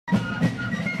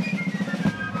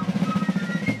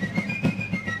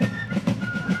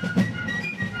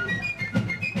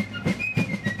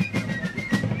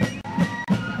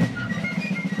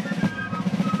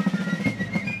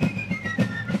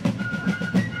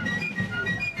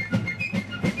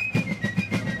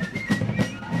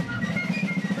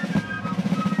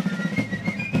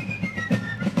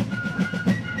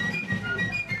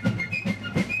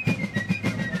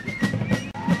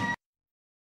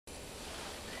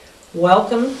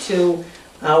Welcome to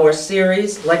our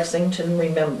series, Lexington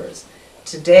Remembers.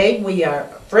 Today we are,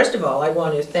 first of all, I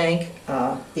want to thank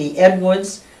the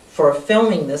Edwards for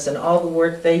filming this and all the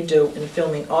work they do in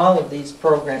filming all of these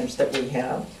programs that we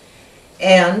have.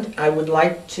 And I would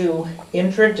like to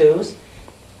introduce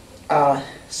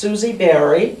Suzie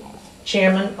Berry,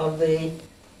 Chairman of the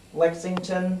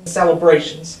Lexington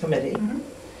Celebrations Committee,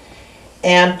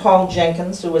 and Paul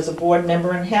Jenkins, who is a board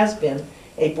member and has been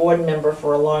a board member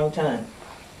for a long time.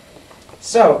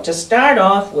 So, to start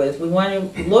off with, we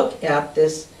want to look at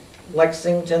this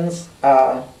Lexington's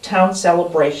Town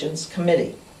Celebrations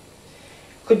Committee.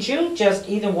 Could you just,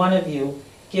 either one of you,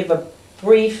 give a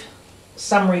brief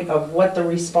summary of what the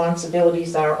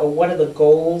responsibilities are, or what are the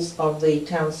goals of the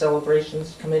Town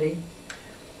Celebrations Committee?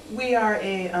 We are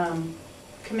a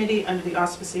committee under the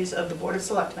auspices of the Board of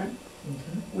Selectmen.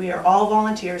 We are all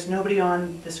volunteers. Nobody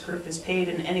on this group is paid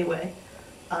in any way.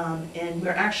 And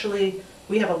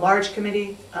we have a large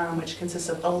committee which consists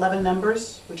of 11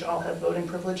 members, which all have voting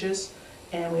privileges.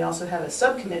 And we also have a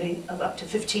subcommittee of up to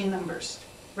 15 members.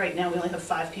 Right now we only have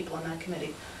 5 people on that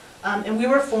committee. And we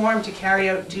were formed to carry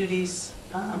out duties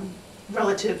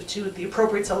relative to the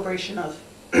appropriate celebration of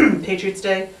Patriots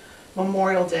Day,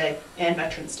 Memorial Day, and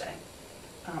Veterans Day,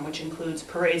 which includes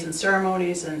parades and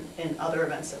ceremonies and other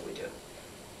events that we do.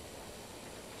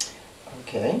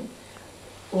 Okay.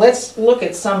 Let's look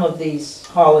at some of these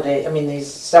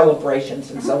these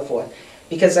celebrations and so forth,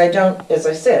 because as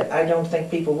I said, I don't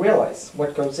think people realize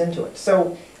what goes into it.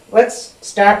 So let's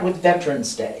start with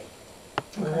Veterans Day.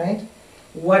 All right?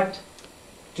 What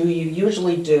do you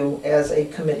usually do as a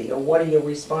committee, or what are your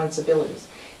responsibilities?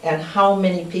 And how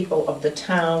many people of the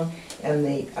town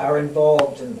are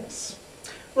involved in this?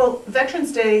 Well,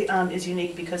 Veterans Day is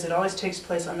unique because it always takes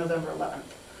place on November 11th,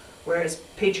 whereas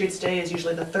Patriots Day is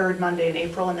usually the third Monday in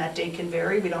April, and that date can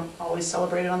vary. We don't always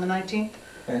celebrate it on the 19th.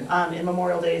 Okay. And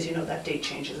Memorial Day, as you know, that date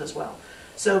changes as well.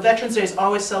 So Veterans Day is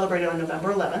always celebrated on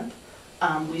November 11th.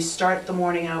 We start the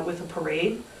morning out with a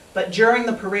parade, but during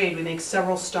the parade we make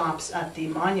several stops at the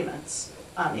monuments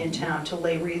in town to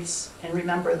lay wreaths and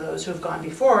remember those who have gone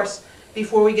before us.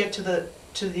 Before we get in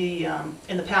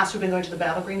the past we've been going to the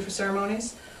Battle Green for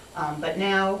ceremonies, but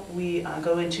now we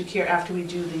go into after we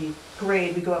do the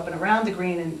parade, we go up and around the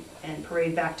green and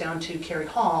parade back down to Cary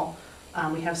Hall.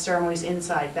 We have ceremonies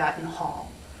inside Batten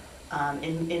Hall.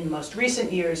 In most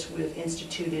recent years we've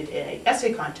instituted an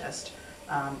essay contest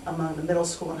among the middle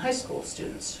school and high school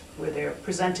students, where they're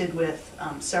presented with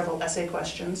several essay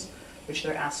questions which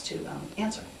they're asked to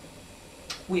answer.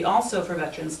 We also, for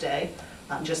Veterans Day,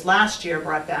 just last year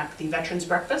brought back the Veterans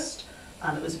Breakfast.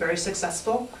 It was very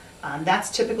successful. That's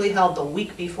typically held the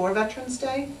week before Veterans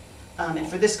Day. And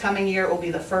for this coming year, it will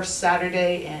be the first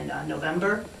Saturday in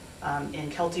November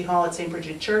in Kelty Hall at St.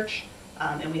 Bridget Church.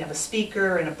 And we have a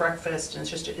speaker and a breakfast,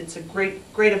 and it's a great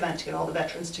event to get all the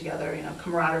veterans together,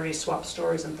 camaraderie, swap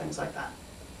stories, and things like that.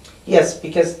 Yes,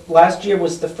 because last year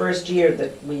was the first year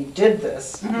that we did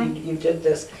this. You did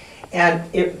this,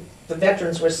 and the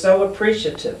veterans were so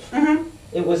appreciative.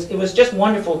 It was just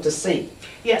wonderful to see.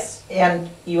 Yes. And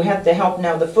you had the help.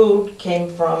 Now the food came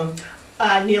from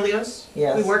Neilio's.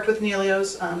 Yes. We worked with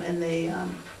Neilio's, and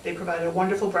they provided a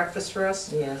wonderful breakfast for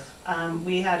us. Yes.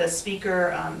 We had a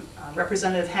speaker,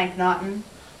 Representative Hank Naughton,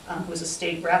 who is a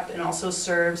state rep and also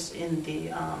serves in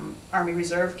the Army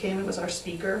Reserve, came and was our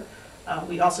speaker.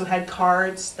 We also had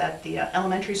cards that the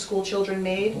elementary school children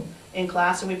made in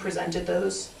class, and we presented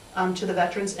those to the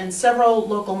veterans. And several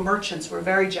local merchants were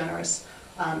very generous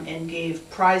and gave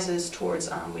prizes towards,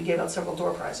 we gave out several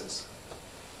door prizes.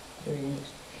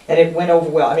 And it went over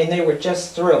well. I mean, they were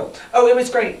just thrilled. Oh, it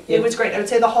was great. It was great. I would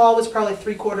say the hall was probably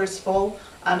 3/4 full,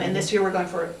 and this year we're going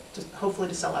for hopefully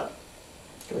to sell out.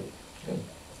 Good, good.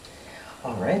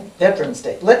 All right, Veterans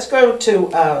Day. Let's go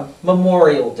to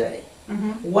Memorial Day.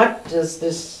 What does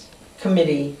this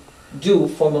committee do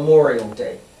for Memorial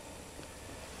Day?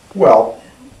 Well,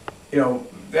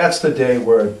 that's the day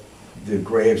where the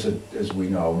graves, as we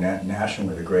know,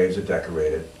 nationally the graves are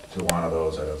decorated to honor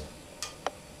those that have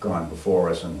gone before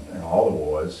us in all the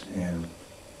wars, and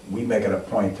we make it a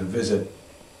point to visit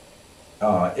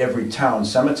every town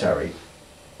cemetery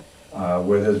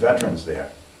where there's veterans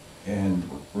there, and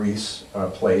wreaths are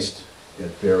placed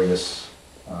at various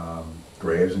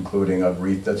graves, including a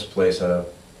wreath that's placed at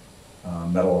a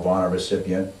Medal of Honor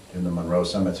recipient in the Monroe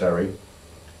Cemetery,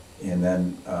 and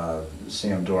then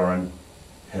Sam Doran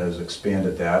has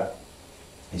expanded that.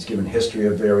 He's given history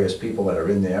of various people that are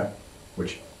in there,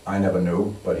 which I never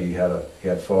knew, but he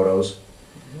had photos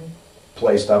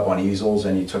placed up on easels,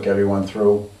 and he took everyone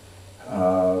through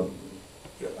on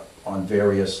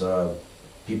various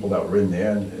people that were in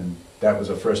there, and that was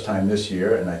the first time this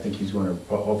year, and I think he's going to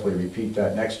hopefully repeat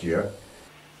that next year.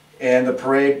 And the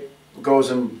parade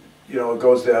goes in, you know, it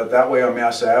goes that way on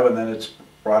Mass Ave, and then it's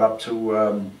brought up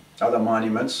to other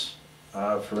monuments.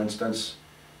 For instance,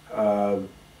 in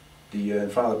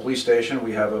front of the police station,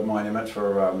 we have a monument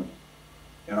for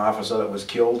an officer that was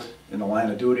killed in the line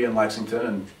of duty in Lexington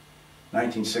in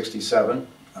 1967.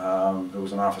 There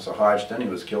was an officer Hodgson. He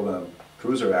was killed in a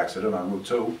cruiser accident on Route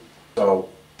 2. So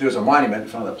there's a monument in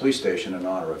front of the police station in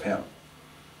honor of him.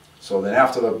 So then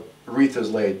after the wreath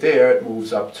is laid there, it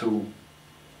moves up to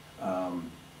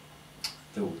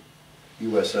the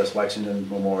USS Lexington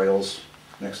Memorials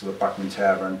next to the Buckman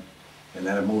Tavern. And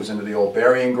then it moves into the old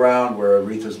burying ground where a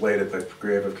wreath is laid at the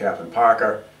grave of Captain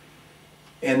Parker.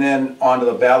 And then onto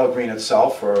the battle green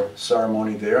itself for a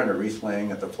ceremony there and a wreath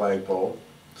laying at the flagpole.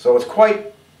 So it's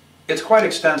quite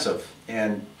extensive,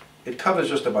 and it covers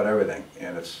just about everything.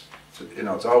 And it's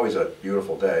always a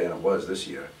beautiful day, and it was this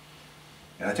year.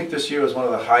 And I think this year was one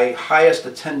of the highest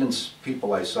attendance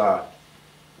people I saw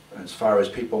as far as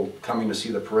people coming to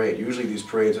see the parade. Usually these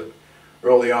parades,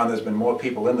 early on, there's been more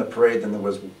people in the parade than there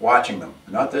was watching them.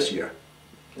 Not this year.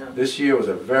 No. This year was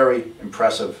a very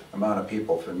impressive amount of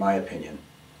people, in my opinion,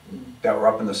 that were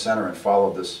up in the center and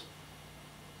followed this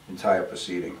entire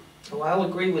proceeding. Well, I'll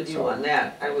agree with you on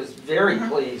that. I was very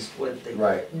pleased with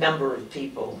the number of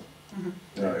people.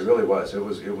 No, it really was. It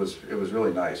was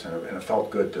really nice, and it felt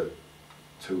good to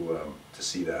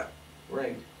see that.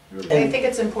 Right. And I think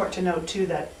it's important to note too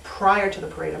that prior to the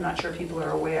parade, I'm not sure people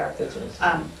are aware,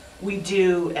 we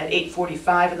do at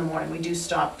 8:45 in the morning, we do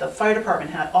stop. The fire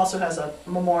department also has a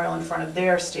memorial in front of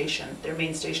their station, their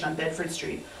main station on Bedford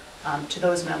Street, to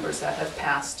those members that have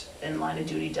passed in line of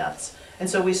duty deaths. And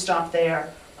so we stop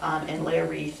there and lay a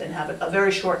wreath and have a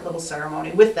very short little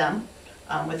ceremony with them,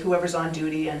 with whoever's on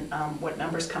duty and what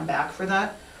members come back for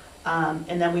that.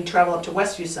 And then we travel up to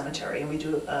Westview Cemetery and we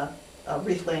do a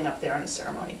wreath laying up there and a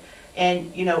ceremony.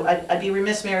 And you know, I'd be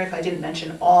remiss, Mary, if I didn't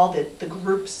mention all the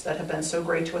groups that have been so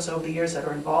great to us over the years that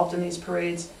are involved in these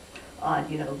parades. On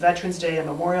Veterans Day and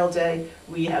Memorial Day,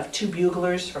 we have 2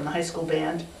 buglers from the high school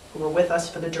band who are with us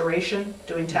for the duration,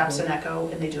 doing taps and echo,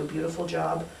 and they do a beautiful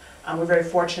job. We're very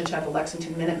fortunate to have the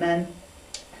Lexington Minutemen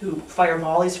who fire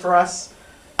volleys for us.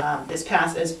 As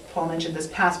Paul mentioned, this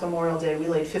past Memorial Day, we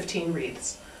laid 15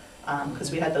 wreaths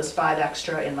because we had those 5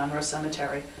 extra in Monroe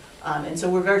Cemetery. And so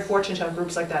we're very fortunate to have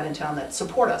groups like that in town that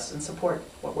support us and support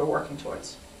what we're working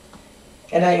towards.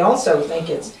 And I also think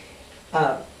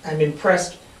I'm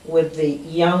impressed with the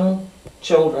young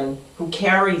children who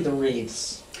carry the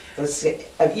wreaths. Because it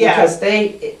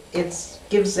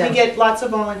gives them... We get lots of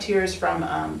volunteers from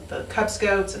the Cub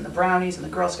Scouts and the Brownies and the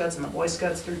Girl Scouts and the Boy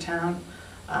Scouts through town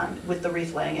with the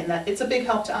wreath laying, and that it's a big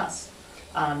help to us.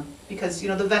 Because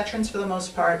the veterans, for the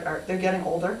most part, they're getting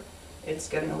older. It's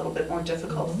getting a little bit more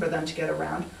difficult for them to get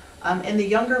around. And the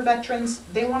younger veterans,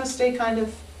 they want to stay kind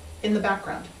of in the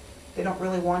background. They don't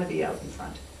really want to be out in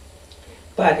front.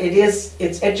 But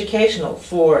it's educational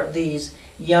for these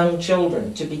young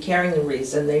children to be carrying the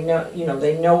wreaths, and they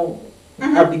know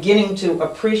are beginning to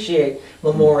appreciate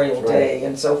Memorial Day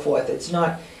and so forth. It's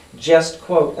not just,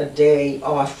 quote, a day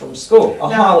off from school, a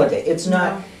holiday. It's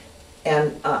not,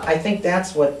 and I think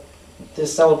that's what the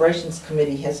Celebrations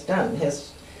Committee has done,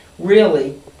 has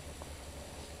really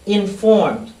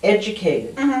informed,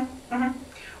 educated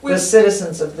the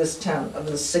citizens of this town of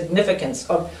the significance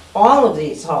of all of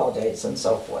these holidays and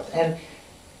so forth. And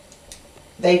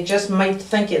they just might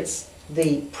think it's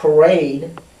the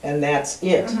parade and that's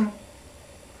it.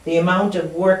 The amount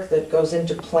of work that goes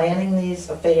into planning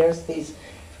these affairs, these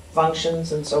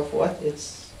functions and so forth,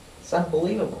 it's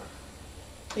unbelievable.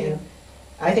 And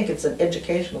I think it's an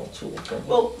educational tool.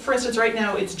 Well, for instance, right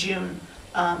now it's June.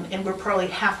 And we're probably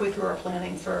halfway through our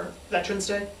planning for Veterans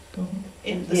Day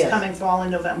in this coming fall in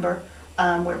November.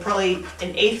 We're probably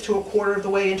an eighth to a quarter of the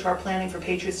way into our planning for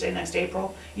Patriots Day next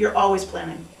April. You're always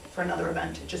planning for another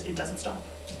event. It doesn't stop.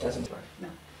 It doesn't stop. No.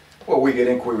 Well, we get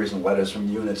inquiries and letters from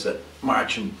units that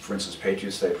march in, for instance,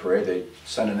 Patriots Day Parade. They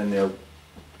send in their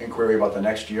inquiry about the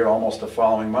next year almost the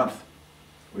following month.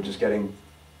 We're just getting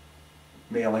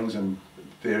mailings, and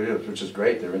which is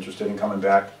great. They're interested in coming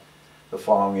back the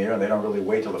following year, and they don't really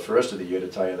wait till the first of the year to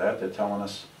tell you that. They're telling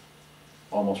us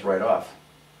almost right off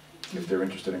if they're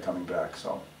interested in coming back.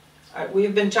 So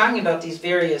we've been talking about these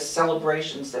various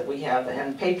celebrations that we have,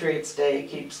 and Patriots Day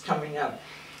keeps coming up.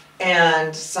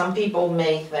 And some people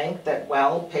may think that,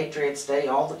 well, Patriots Day,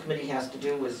 all the committee has to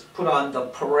do is put on the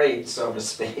parade, so to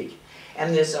speak.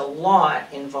 And there's a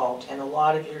lot involved, and a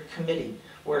lot of your committee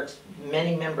works,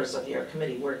 many members of your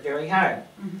committee work very hard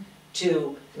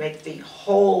to make the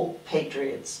whole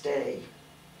Patriots Day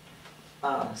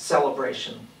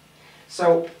celebration.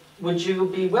 So would you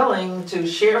be willing to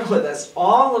share with us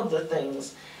all of the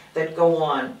things that go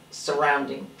on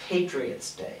surrounding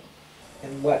Patriots Day?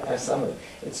 And what are some of them?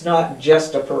 It's not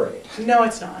just a parade. No,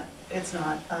 it's not. It's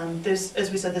not. There's,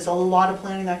 as we said, there's a lot of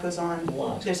planning that goes on. A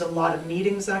lot. There's a lot of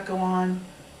meetings that go on.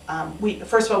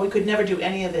 First of all, we could never do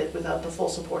any of it without the full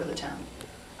support of the town.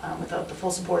 Without the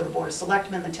full support of the Board of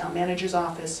Selectmen, the town manager's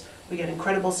office. We get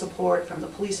incredible support from the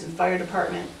police and fire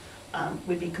department.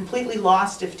 We'd be completely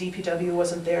lost if DPW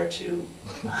wasn't there to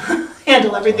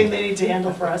handle everything they need to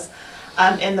handle for us.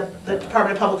 And the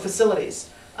Department of Public Facilities.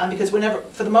 Because whenever,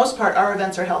 for the most part, our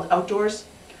events are held outdoors.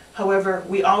 However,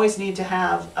 we always need to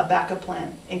have a backup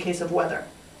plan in case of weather,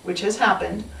 which has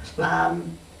happened. I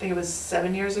think it was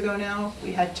 7 years ago now,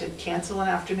 we had to cancel an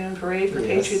afternoon parade for Yes.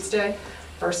 Patriots Day.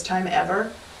 First time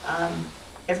ever.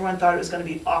 Everyone thought it was going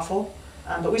to be awful,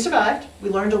 but we survived. We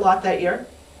learned a lot that year.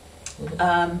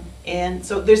 And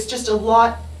so there's just a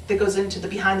lot that goes into the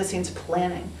behind-the-scenes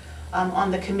planning. On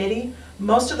the committee,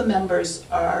 most of the members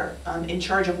are in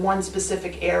charge of one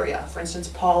specific area. For instance,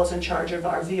 Paul is in charge of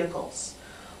our vehicles.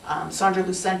 Sandra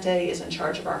Lucente is in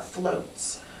charge of our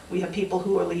floats. We have people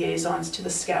who are liaisons to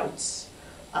the scouts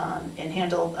and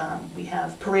handle, we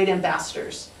have parade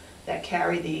ambassadors that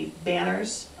carry the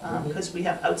banners because we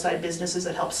have outside businesses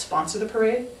that help sponsor the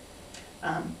parade.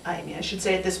 I mean, I should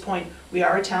say at this point, we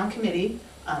are a town committee.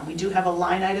 We do have a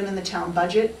line item in the town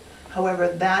budget. However,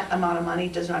 that amount of money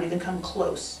does not even come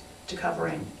close to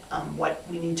covering what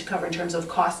we need to cover in terms of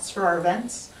costs for our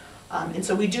events. And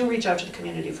so we do reach out to the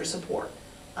community for support.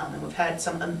 And we've had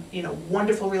some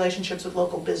wonderful relationships with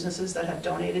local businesses that have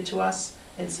donated to us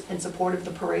in support of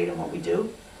the parade and what we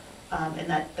do. And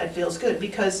that feels good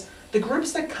because the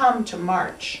groups that come to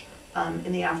march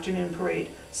in the afternoon parade,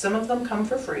 some of them come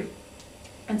for free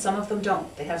and some of them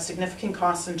don't. They have significant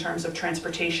costs in terms of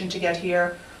transportation to get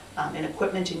here and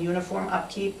equipment and uniform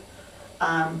upkeep.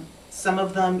 Some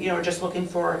of them are just looking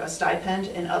for a stipend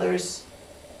and others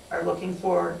are looking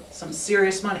for some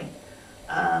serious money.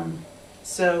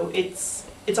 So it's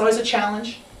always a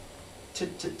challenge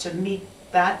to meet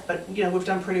that, but we've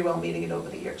done pretty well meeting it over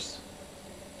the years.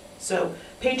 So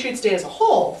Patriots Day as a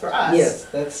whole for us, Yes,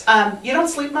 that's. you don't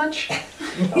sleep much.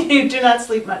 You do not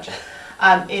sleep much.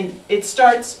 It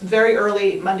starts very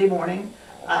early Monday morning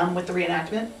with the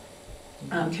reenactment.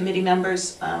 Committee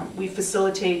members, we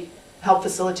help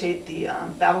facilitate the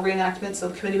battle reenactment. So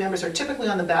the committee members are typically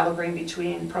on the battle green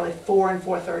between probably 4 and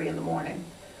 4:30 in the morning,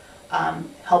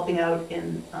 helping out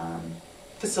in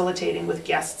facilitating with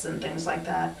guests and things like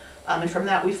that. And from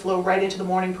that we flow right into the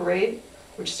morning parade,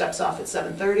 which steps off at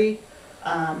 7:30,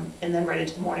 and then right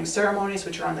into the morning ceremonies,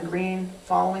 which are on the green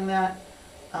following that.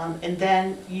 And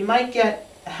then you might get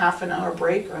a half an hour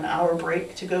break or an hour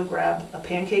break to go grab a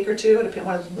pancake or two at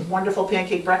one of the wonderful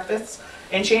pancake breakfasts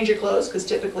and change your clothes, because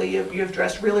typically you've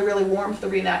dressed really, really warm for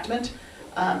the reenactment.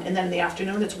 And then in the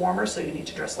afternoon it's warmer, so you need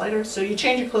to dress lighter. So you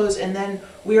change your clothes, and then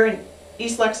we're in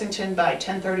East Lexington by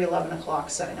 10:30, 11 o'clock,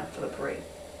 setting up for the parade.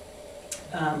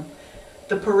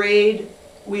 The parade,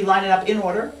 we line it up in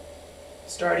order,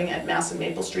 starting at Mass and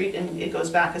Maple Street, and it goes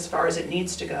back as far as it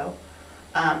needs to go.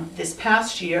 This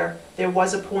past year, there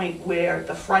was a point where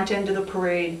the front end of the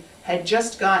parade had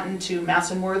just gotten to Mass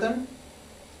and Wortham,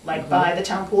 like by the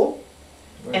town pool,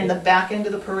 and the back end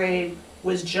of the parade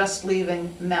was just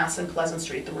leaving Mass and Pleasant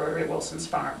Street, the Rotary at Wilson's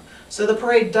Farm. So the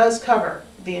parade does cover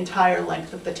the entire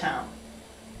length of the town.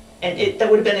 And that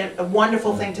would have been a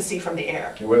wonderful thing to see from the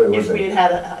air. If we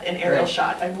had had an aerial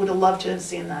shot. I would have loved to have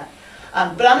seen that.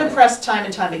 But I'm impressed time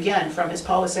and time again from, as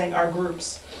Paul was saying, our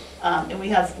groups. And we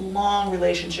have long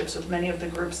relationships with many of the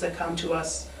groups that come to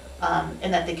us,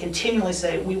 and that they continually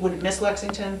say, we wouldn't miss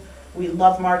Lexington, we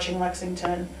love marching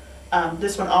Lexington.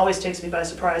 This one always takes me by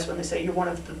surprise when they say, you're one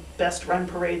of the best run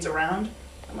parades around.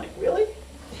 I'm like, really?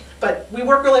 But we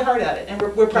work really hard at it, and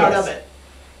we're proud of it.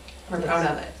 We're proud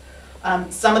of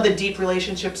it. Some of the deep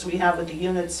relationships we have with the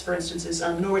units, for instance, is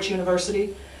Norwich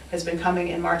University has been coming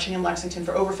and marching in Lexington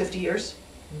for over 50 years.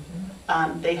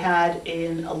 They had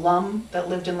an alum that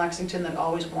lived in Lexington that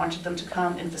always wanted them to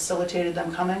come and facilitated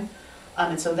them coming.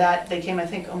 And so that they came, I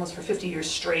think, almost for 50 years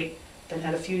straight, then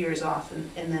had a few years off,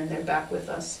 and then they're back with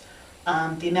us.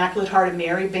 The Immaculate Heart of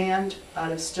Mary Band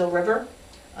out of Still River,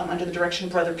 under the direction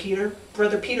of Brother Peter.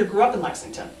 Brother Peter grew up in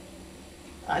Lexington.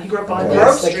 He grew up on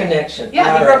Grove Street. That's the connection.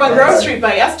 Yeah, he grew up on Grove Street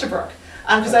by Estabrook.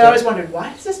 Because I always wondered,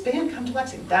 why does this band come to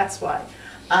Lexington? That's why.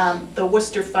 The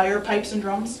Worcester Fire Pipes and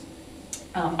Drums.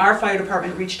 Our fire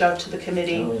department reached out to the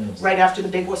committee right after the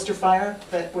big Worcester fire,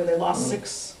 where they lost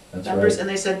 6 members, and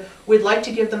they said, we'd like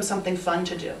to give them something fun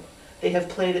to do. They have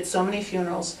played at so many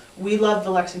funerals. We love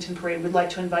the Lexington Parade. We'd like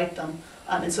to invite them.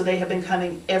 And so they have been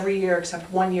coming every year,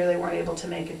 except one year they weren't able to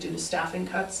make it due to staffing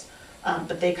cuts.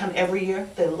 But they come every year.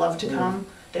 They love to come.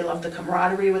 They love the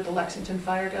camaraderie with the Lexington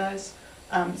Fire guys.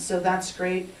 So that's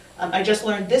great. I just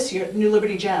learned this year, New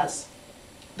Liberty Jazz.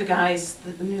 The guys,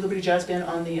 the New Liberty Jazz band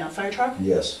on the fire truck,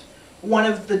 Yes. one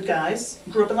of the guys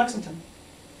grew up in Lexington.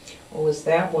 Oh, is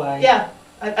that why? Yeah,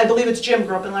 I believe it's Jim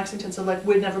grew up in Lexington, so like,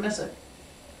 we'd never miss it.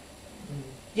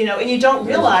 You know, and you don't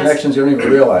There's realize. connections you don't even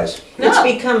realize. No. It's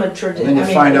become a tradition. And then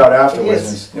you find out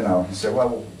afterwards, and, you know, you say,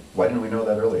 well, why didn't we know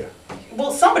that earlier?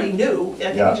 Well, somebody knew, I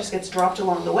think Yeah. it just gets dropped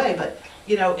along the way, but,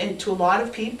 you know, and to a lot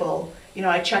of people, you know,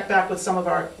 I check back with some of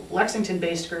our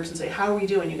Lexington-based groups and say, how are we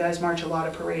doing? You guys march a lot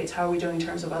of parades, how are we doing in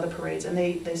terms of other parades? And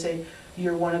they say,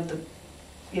 you're one of the,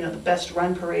 you know, the best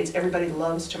run parades, everybody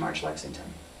loves to march Lexington.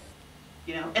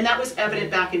 You know, and that was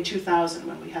evident back in 2000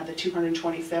 when we had the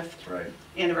 225th Right.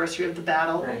 anniversary of the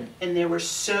battle. Right. And there were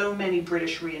so many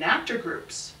British reenactor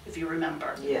groups, if you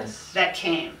remember, Yes. that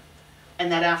came.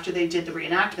 And that after they did the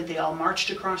reenactment, they all marched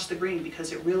across the green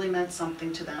because it really meant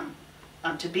something to them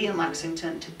to be in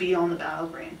Lexington, to be on the battle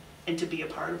green, and to be a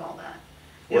part of all that.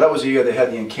 Well, that was the year they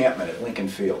had the encampment at Lincoln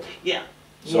Field. Yeah,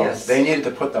 So Yes. they needed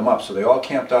to put them up, so they all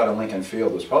camped out in Lincoln Field.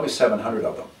 There was probably 700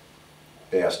 of them,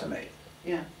 they estimate.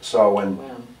 yeah. So when Wow.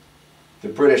 the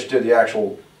British did the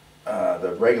actual,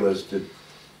 the regulars did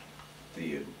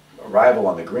the arrival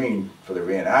on the green for the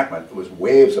reenactment, it was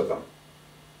waves of them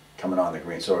coming on the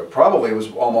green. So it probably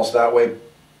was almost that way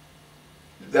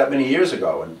that many years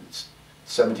ago, in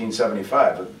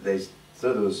 1775.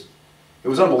 It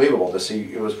was unbelievable to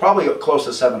see. It was probably close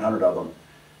to 700 of them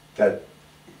that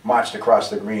marched across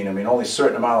the green. I mean, only a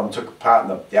certain amount of them took part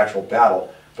in the actual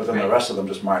battle, but then the Right. rest of them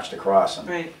just marched across. And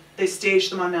Right. They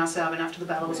staged them on Mass Ave, and after the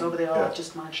battle was over, they all Yeah.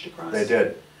 just marched across. they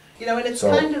did. You know, and it's So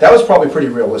kind of... that was probably pretty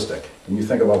realistic when you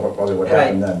think about probably what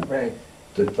happened then. Right.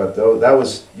 But though that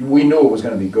was, we knew it was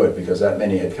going to be good because that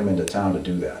many had come into town to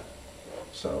do that.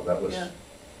 So that was Yeah.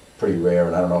 pretty rare,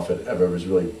 and I don't know if it ever has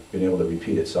really been able to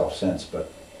repeat itself since. But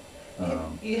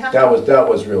You have that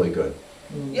was really good.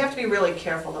 You have to be really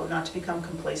careful, though, not to become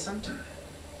complacent,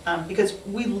 because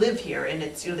we live here, and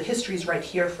it's, you know, the history's right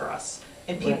here for us,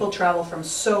 and people Right. travel from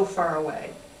so far away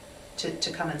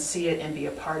to come and see it and be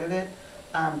a part of it.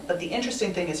 But the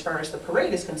interesting thing, as far as the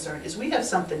parade is concerned, is we have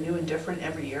something new and different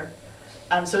every year.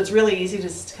 So it's really easy to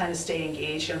kind of stay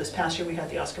engaged. You know, this past year we had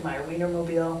the Oscar Mayer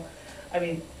Wienermobile. I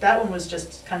mean, that one was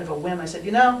just kind of a whim. I said,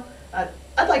 you know,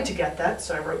 I'd like to get that,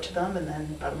 so I wrote to them, and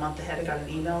then about a month ahead I got an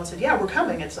email and said, yeah, we're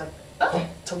coming. It's like, oh,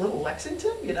 to Little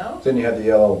Lexington, you know? Then you had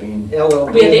the LL Bean. LL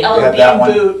We had the Bean. had LL that Bean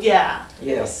one? boot, yeah.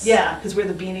 Yes. Yeah, because we're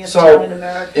the beaniest So, town in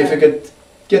America. If you could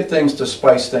get things to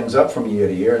spice things up from year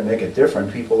to year and make it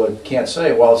different, people can't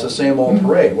say, well, it's the same old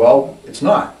parade. Well, it's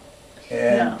not.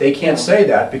 And No. they can't say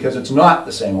that because it's not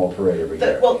the same old parade every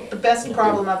year. Well, the best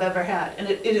problem I've ever had, and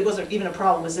it wasn't even a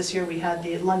problem, was this year we had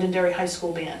the Londonderry High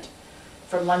School Band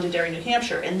from Londonderry, New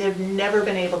Hampshire, and they've never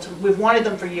been able to, we've wanted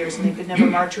them for years, and they could never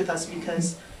march with us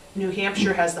because New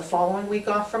Hampshire has the following week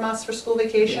off from us for school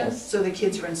vacation, Yes. so the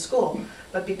kids are in school.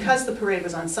 But because the parade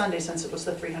was on Sunday, since it was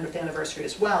the 300th anniversary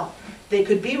as well, they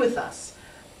could be with us.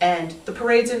 And the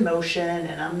parade's in motion,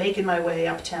 and I'm making my way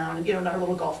uptown, you know, in our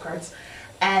little golf carts,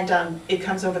 and it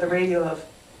comes over the radio of,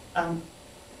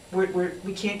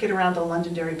 we can't get around the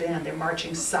Londonderry Band, they're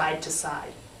marching side to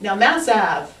side. Now, Mass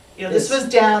Ave, you know, this Yes.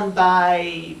 was down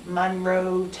by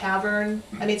Monroe Tavern.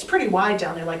 I mean, it's pretty wide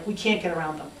down there, like, we can't get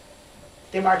around them.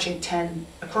 They're marching 10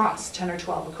 across, 10 or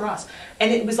 12 across.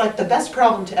 And it was like the best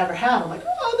problem to ever have. I'm like,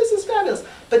 oh, this is fabulous.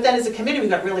 But then as a committee, we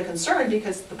got really concerned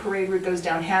because the parade route goes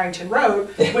down Harrington Road,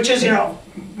 which is, you know,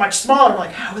 much smaller. I'm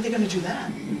like, how are they gonna do that?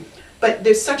 But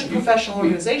there's such a professional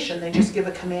organization, they just give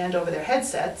a command over their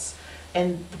headsets,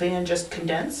 and the band just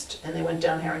condensed, and they went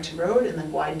down Harrington Road, and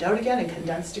then widened out again and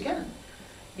condensed again.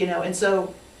 You know, and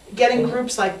so getting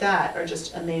groups like that are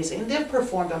just amazing. They've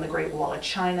performed on the Great Wall of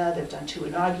China, they've done 2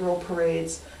 inaugural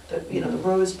parades, the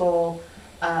Rose Bowl.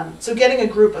 So getting a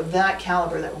group of that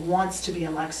caliber that wants to be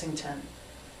in Lexington,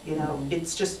 you know,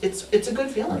 it's just, it's a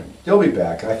good feeling. They'll be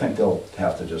back. I think they'll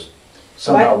have to just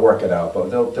somehow work it out, but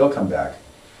they'll come back.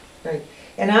 Right.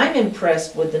 And I'm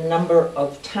impressed with the number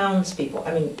of townspeople.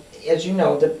 I mean, as you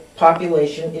know, the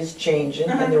population is changing,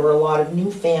 and there are a lot of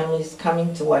new families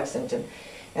coming to Lexington.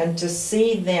 And to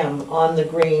see them on the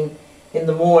green in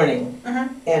the morning,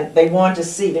 and they want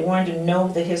to know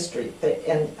the history.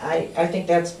 And I think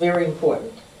that's very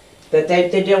important, that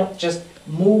they don't just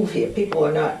move here. People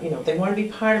are not, you know, they want to be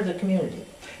part of the community. And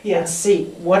Yes. see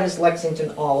what is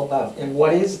Lexington all about, and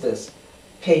what is this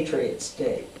Patriots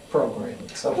Day. program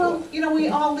and so Well, forth. you know, we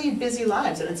all lead busy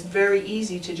lives, and it's very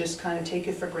easy to just kind of take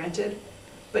it for granted.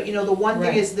 But, you know, the one thing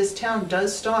Right. is, this town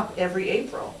does stop every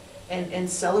April and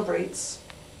celebrates,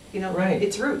 you know, Right.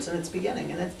 its roots and its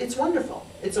beginning, and it's wonderful.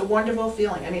 It's a wonderful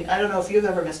feeling. I mean, I don't know if you've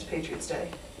ever missed a Patriots Day.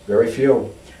 Very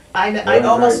few, I Very,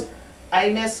 almost, I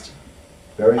missed,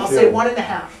 very few. I'll say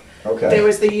 1.5. There Okay,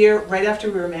 was the year right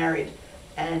after we were married,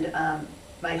 and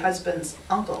my husband's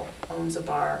uncle owns a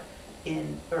bar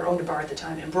or owned a bar at the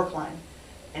time in Brookline.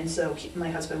 And so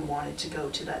my husband wanted to go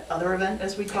to that other event,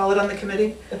 as we call it on the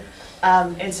committee.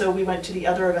 And so we went to the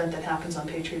other event that happens on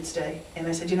Patriots Day. And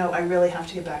I said, you know, I really have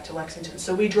to get back to Lexington.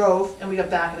 So we drove, and we got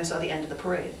back, and I saw the end of the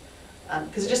parade.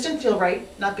 Because it just didn't feel right,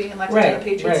 not being in Lexington on Right,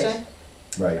 Patriots right.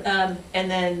 Day. right.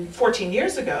 And then 14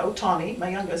 years ago, Tommy, my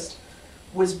youngest,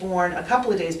 was born a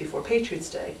couple of days before Patriots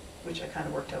Day, which I kind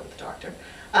of worked out with the doctor.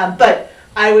 But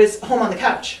I was home on the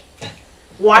couch,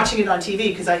 watching it on TV,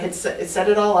 because I had set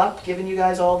it all up, given you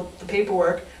guys all the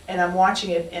paperwork, and I'm watching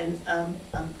it, and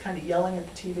I'm kind of yelling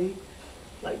at the TV,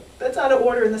 like, that's out of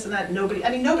order and this and that.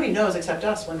 Nobody knows except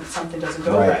us when something doesn't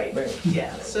go Right. right.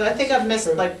 Yeah, so I think I've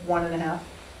missed like 1.5,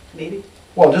 maybe.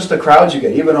 Well, just the crowds you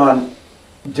get, even on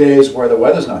days where the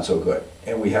weather's not so good,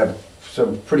 and we have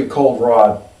some pretty cold,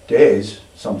 raw days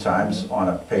sometimes on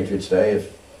a Patriots Day,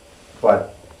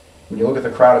 but when you look at the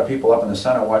crowd of people up in the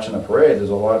center watching the parade, there's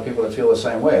a lot of people that feel the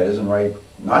same way. It isn't right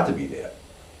not to be there,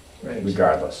 Right.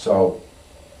 regardless. So,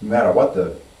 no matter what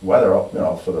the weather, you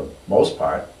know, for the most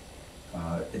part,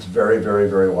 it's very, very,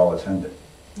 very well attended.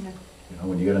 Yeah. You know,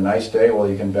 when you get a nice day, well,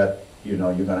 you can bet, you know,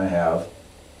 you're gonna have,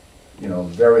 you know,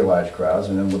 very large crowds,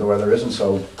 and then when the weather isn't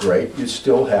so great, you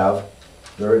still have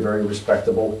very, very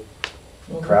respectable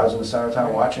crowds in the center of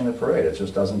town watching the parade. It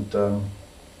just doesn't,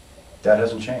 that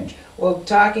hasn't changed. Well,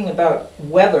 talking about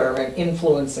weather and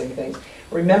influencing things,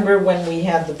 remember when we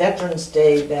had the Veterans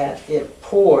Day that it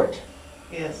poured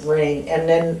Yes. rain, and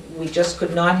then we just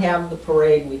could not have the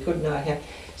parade, we could not have,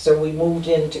 so we moved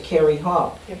into Cary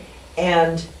Hall. Yep.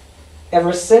 And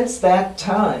ever since that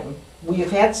time, we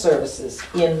have had services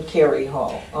in Cary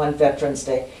Hall on Veterans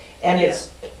Day. And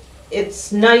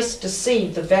it's nice to see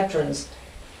the veterans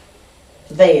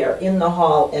there in the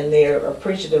hall, and they're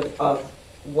appreciative of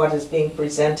what is being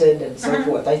presented and so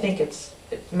forth. I think it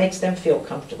makes them feel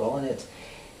comfortable, and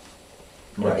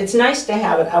it's nice to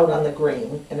have it out on the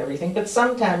green and everything, but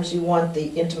sometimes you want the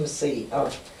intimacy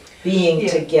of being Yeah.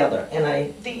 together,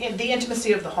 and The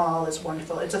intimacy of the hall is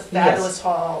wonderful. It's a fabulous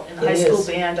hall, and the high It school is.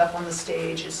 band up on the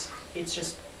stage it's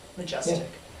just majestic.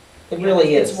 it You know,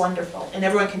 really is. It's wonderful, and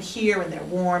everyone can hear, and they're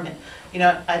warm, and, you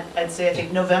know, I'd say I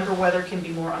think November weather can be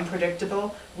more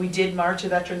unpredictable. We did march a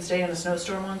Veterans Day in a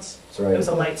snowstorm once. That's right. It was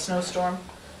a light snowstorm.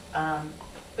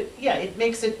 But yeah, it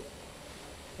makes it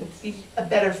a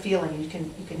better feeling. You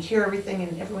can hear everything,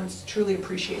 and everyone's truly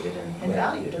appreciated and Right.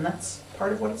 valued, and that's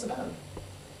part of what it's about.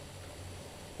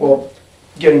 Well,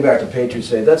 getting back to Patriots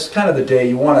Day, that's kind of the day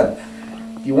you want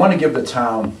to give the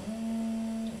town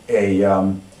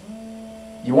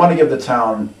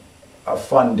a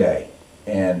fun day,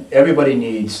 and everybody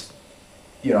needs,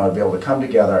 you know, to be able to come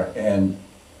together, and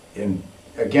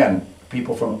again,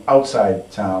 people from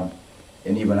outside town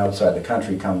and even outside the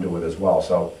country come to it as well.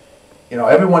 So, you know,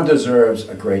 everyone deserves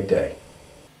a great day,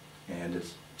 and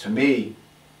it's, to me,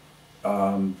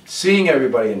 seeing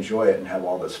everybody enjoy it and have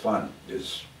all this fun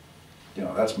is, you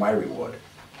know, that's my reward,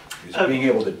 is being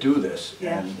able to do this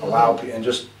and allow, and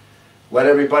just let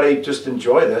everybody just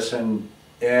enjoy this and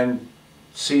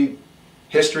see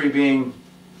history being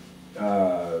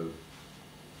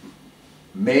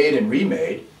made and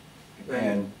remade.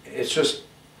 And it's just,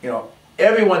 you know,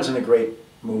 everyone's in a great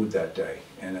mood that day,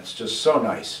 and it's just so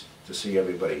nice to see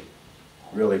everybody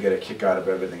really get a kick out of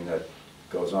everything that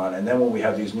goes on. And then when we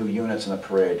have these new units in the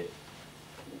parade,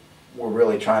 we're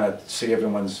really trying to see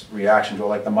everyone's reaction to it,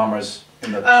 like the mummers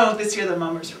in the This year the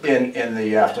mummers were in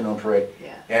the afternoon parade.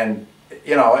 Yeah. And,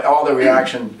 you know, all the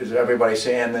reaction is everybody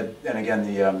saying that, and again,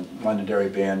 the Londonderry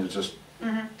Band is just,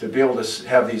 to be able to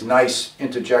have these nice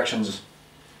interjections,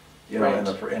 you know,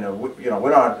 you know,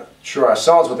 we're not sure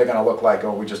ourselves what they're gonna look like,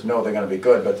 or we just know they're gonna be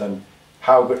good, but then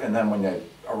how good, and then when they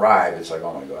arrive, it's like,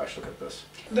 oh my gosh, look at this.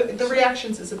 The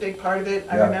reactions is a big part of it.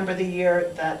 I Yeah. remember the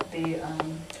year that the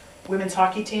women's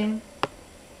hockey team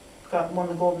won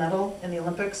the gold medal in the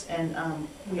Olympics, and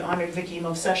we honored Vicky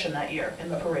Mosession that year in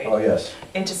the parade. Oh, yes.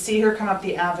 And to see her come up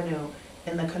the avenue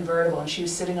in the convertible, and she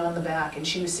was sitting on the back, and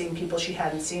she was seeing people she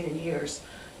hadn't seen in years.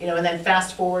 You know, and then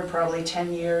fast forward probably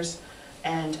 10 years,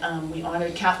 and we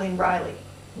honored Kathleen Riley,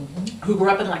 who grew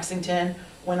up in Lexington,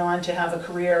 went on to have a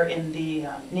career in the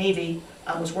Navy,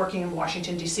 was working in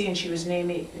Washington, D.C., and she was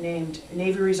named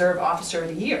Navy Reserve Officer of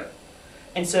the Year.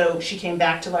 And so she came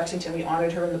back to Lexington, we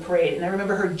honored her in the parade, and I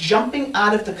remember her jumping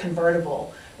out of the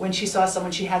convertible when she saw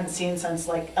someone she hadn't seen since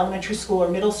like elementary school or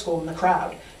middle school in the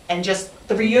crowd. And just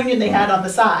the reunion they had on the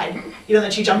side,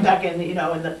 then she jumped back in,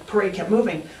 and the parade kept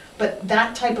moving. But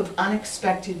that type of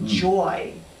unexpected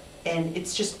joy, and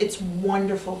it's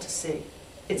wonderful to see.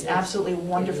 It's absolutely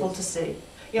wonderful to see.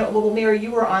 Well, Mary,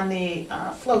 you were on the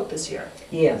float this year.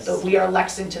 Yes. The We Are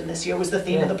Lexington this year was the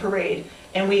theme of the parade.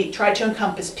 And we tried to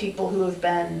encompass people who have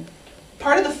been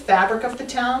part of the fabric of the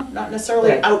town, not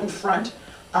necessarily out in front,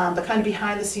 but kind of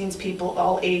behind the scenes people,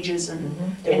 all ages and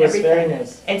It was everything. very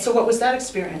nice. And so what was that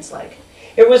experience like?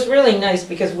 It was really nice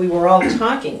because we were all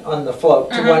talking on the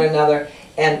float to one another,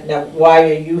 and now, why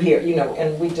are you here?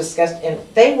 And we discussed, and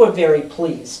they were very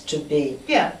pleased to be.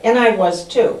 Yeah. And I was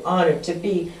too, honored to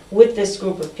be with this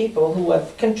group of people who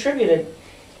have contributed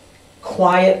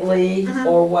quietly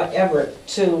or whatever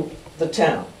to the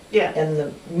town. Yeah. And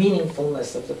the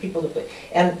meaningfulness of the people that,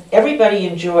 and everybody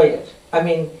enjoyed it. I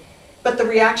mean, But the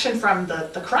reaction from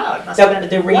the crowd must have been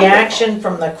the wonderful. reaction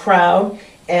from the crowd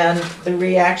and the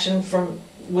reaction from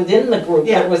within the group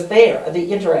Yeah. that was there,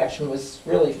 the interaction was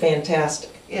really fantastic.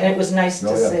 And it was nice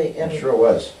to see. And It sure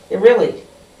was. it really,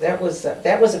 that was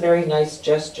a very nice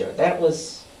gesture.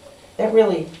 That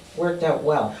really worked out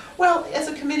well. Well, as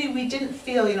a committee, we didn't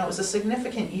feel, it was a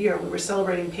significant year. We were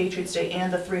celebrating Patriots Day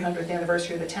and the 300th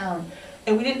anniversary of the town.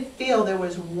 And we didn't feel there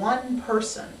was one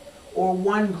person or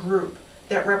one group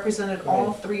that represented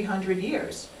all 300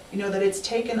 years. That it's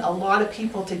taken a lot of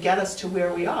people to get us to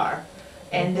where we are.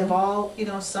 And they've all,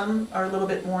 some are a little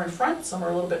bit more in front, some are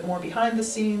a little bit more behind the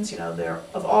scenes, they're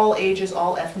of all ages,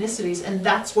 all ethnicities, and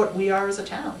that's what we are as a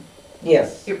town.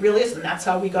 Yes. It really is, and that's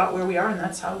how we got where we are, and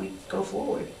that's how we go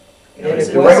forward. It's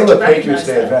The important regular to recognize Patriots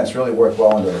Day that. events really worked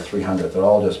well into the 300th. It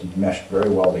all just meshed very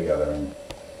well together, and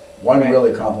one Right.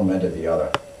 really complemented the other.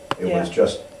 It was Yeah.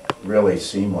 just really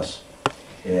seamless.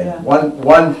 And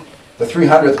Yeah. the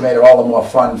 300th made it all the more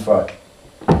fun for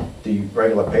the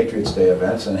regular Patriots Day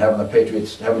events, and having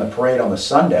the parade on the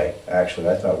Sunday, actually,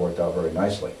 I thought worked out very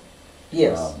nicely.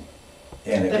 Yes.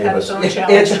 And it That gave had us. its own It's-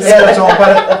 challenges. It had its own,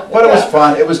 but it was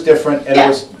fun, it was different, and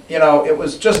Yeah. it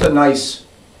was just a nice,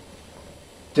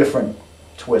 different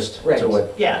twist Right. to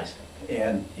it. Yeah,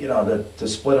 And, to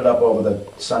split it up over the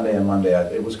Sunday and Monday,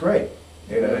 it was great.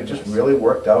 It just really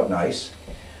worked out nice.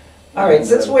 All right, And,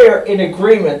 since we're in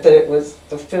agreement that it was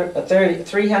the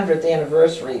 300th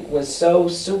anniversary was so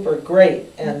super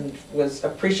great and was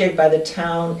appreciated by the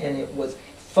town, and it was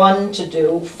fun to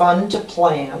do, fun to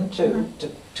plan,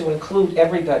 to include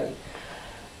everybody.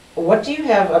 What do you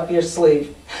have up your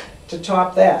sleeve to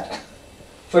top that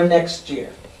for next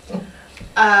year?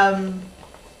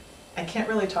 I can't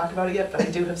really talk about it yet, but I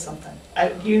do have something.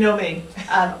 You know me,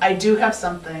 I do have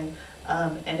something,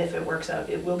 and if it works out,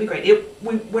 it will be great.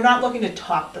 We're not looking to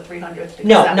top the 300th because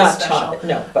No, that was not special. top,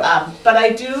 no, but, But I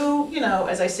do,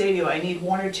 as I say to you, I need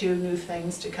one or two new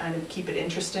things to kind of keep it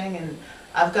interesting, and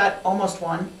I've got almost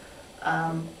one.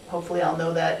 Hopefully I'll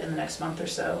know that in the next month or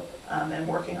so, and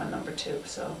working on number 2,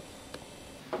 so.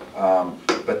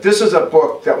 But this is a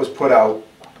book that was put out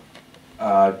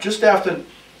just after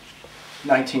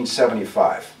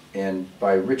 1975, and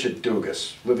by Richard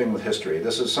Dugas, Living with History.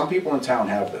 Some people in town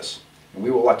have this, and we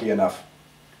were lucky enough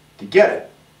to get it.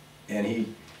 And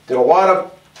he did a lot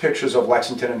of pictures of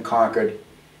Lexington and Concord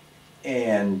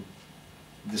and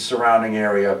the surrounding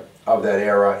area of that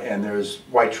era, and there's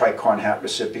white tricorn hat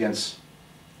recipients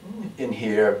in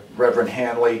here, Reverend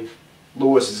Hanley,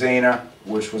 Louis Zahner,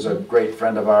 which was a great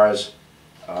friend of ours,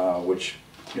 which,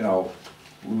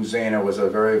 Lou Zahner was a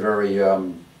very, very,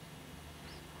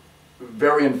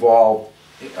 very involved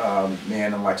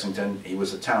man in Lexington. He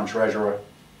was the town treasurer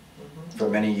for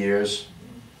many years,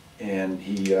 and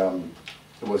he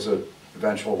was an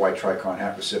eventual white tricorn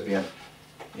hat recipient,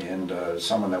 and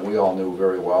someone that we all knew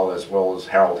very well as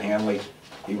Harold Hanley.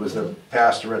 He was the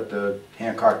pastor at the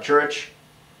Hancock Church,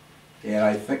 and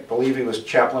I believe he was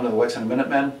chaplain of the Lexington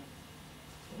Minutemen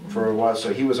for a while,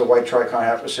 so he was a white tricorn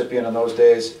hat recipient in those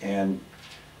days, and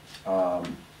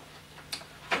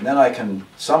then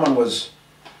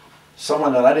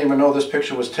someone that I didn't even know this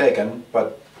picture was taken,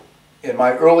 but in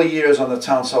my early years on the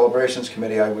Town Celebrations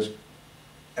Committee, I was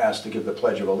asked to give the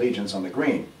Pledge of Allegiance on the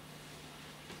green.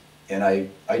 And I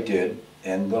did,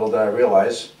 and little did I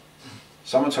realize,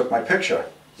 someone took my picture,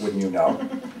 wouldn't you know.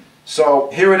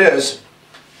 So here it is.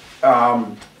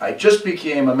 I just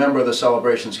became a member of the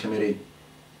Celebrations Committee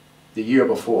the year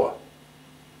before.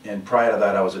 And prior to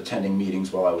that, I was attending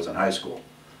meetings while I was in high school.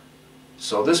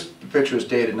 So this picture is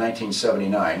dated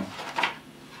 1979,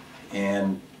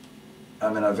 and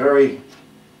I'm in a very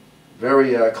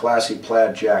very classy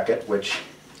plaid jacket, which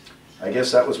I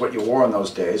guess that was what you wore in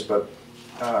those days, but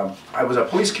I was a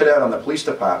police cadet on the police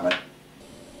department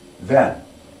then.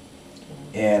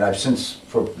 And I've since,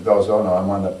 for those who don't know, I'm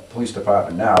on the police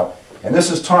department now. And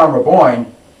this is Tom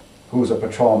Raboyne, who's a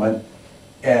patrolman,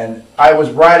 and I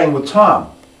was riding with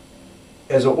Tom,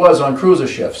 as it was on cruiser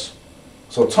shifts.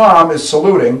 So Tom is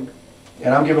saluting,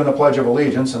 and I'm giving the Pledge of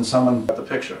Allegiance, and someone got the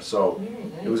picture. So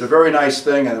it was a very nice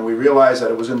thing, and we realized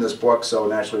that it was in this book, so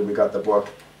naturally we got the book,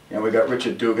 and we got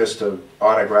Richard Dugas to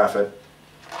autograph it.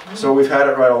 So we've had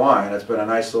it right along, and it's been a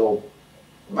nice little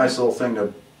thing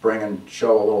to bring and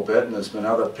show a little bit, and there's been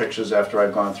other pictures after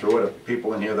I've gone through it of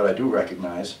people in here that I do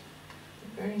recognize.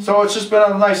 So it's just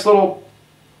been a nice little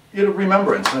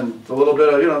remembrance, and a little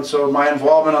bit of, so my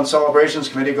involvement on Celebrations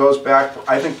Committee goes back,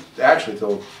 I think, actually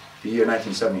till the year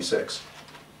 1976.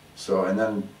 So, and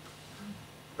then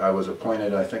I was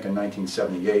appointed, I think, in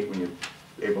 1978, when you're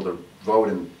able to vote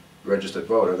and registered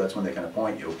voter, that's when they can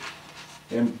appoint you.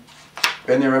 And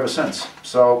been there ever since.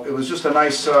 So it was just a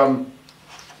nice,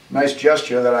 nice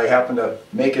gesture that I happened to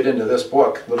make it into this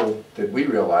book. Little did we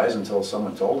realize until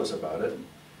someone told us about it.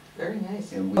 Very nice.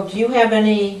 Do you have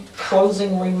any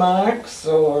closing remarks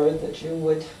or that you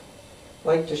would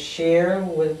like to share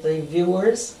with the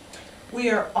viewers? We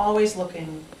are always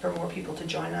looking for more people to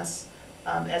join us.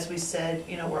 As we said,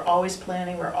 we're always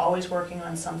planning, we're always working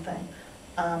on something.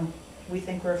 We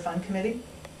think we're a fun committee.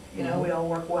 We all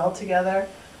work well together.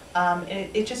 And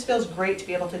it just feels great to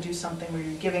be able to do something where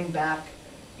you're giving back,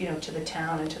 to the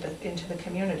town and into the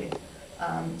community.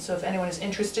 So if anyone is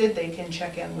interested, they can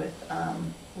check in with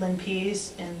Lynn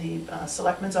Pease in the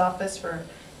Selectman's office for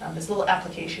this little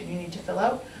application you need to fill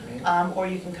out. Or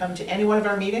you can come to any one of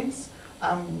our meetings.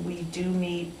 We do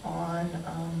meet on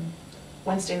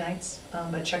Wednesday nights,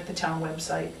 but check the town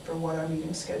website for what our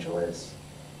meeting schedule is.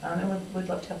 And we'd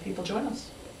love to have people join us.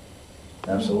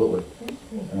 Absolutely.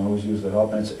 And always use the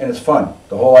help, and it's fun.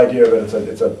 The whole idea of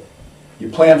it, you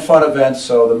plan fun events,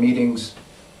 so the meetings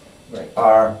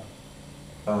are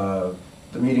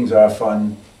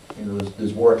fun.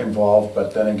 There's work involved,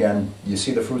 but then again, you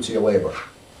see the fruits of your labor.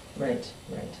 Right.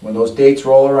 When those dates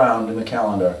roll around in the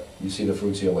calendar, you see the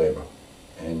fruits of your labor,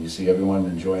 and you see everyone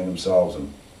enjoying themselves,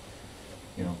 and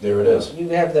there it is. You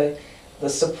have the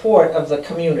support of the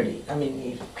community. I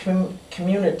mean, the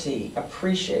community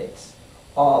appreciates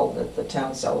all that the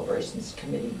Town Celebrations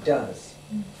Committee does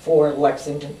for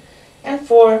Lexington and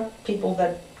for people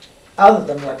that other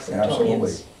than Lexingtonians.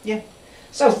 Absolutely. Yeah.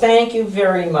 So thank you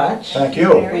very much. Thank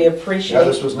you. We appreciate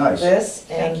this was nice. This.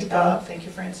 Thank you, Bob. Thank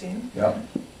you, Francine. Yeah.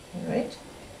 All right.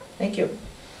 Thank you.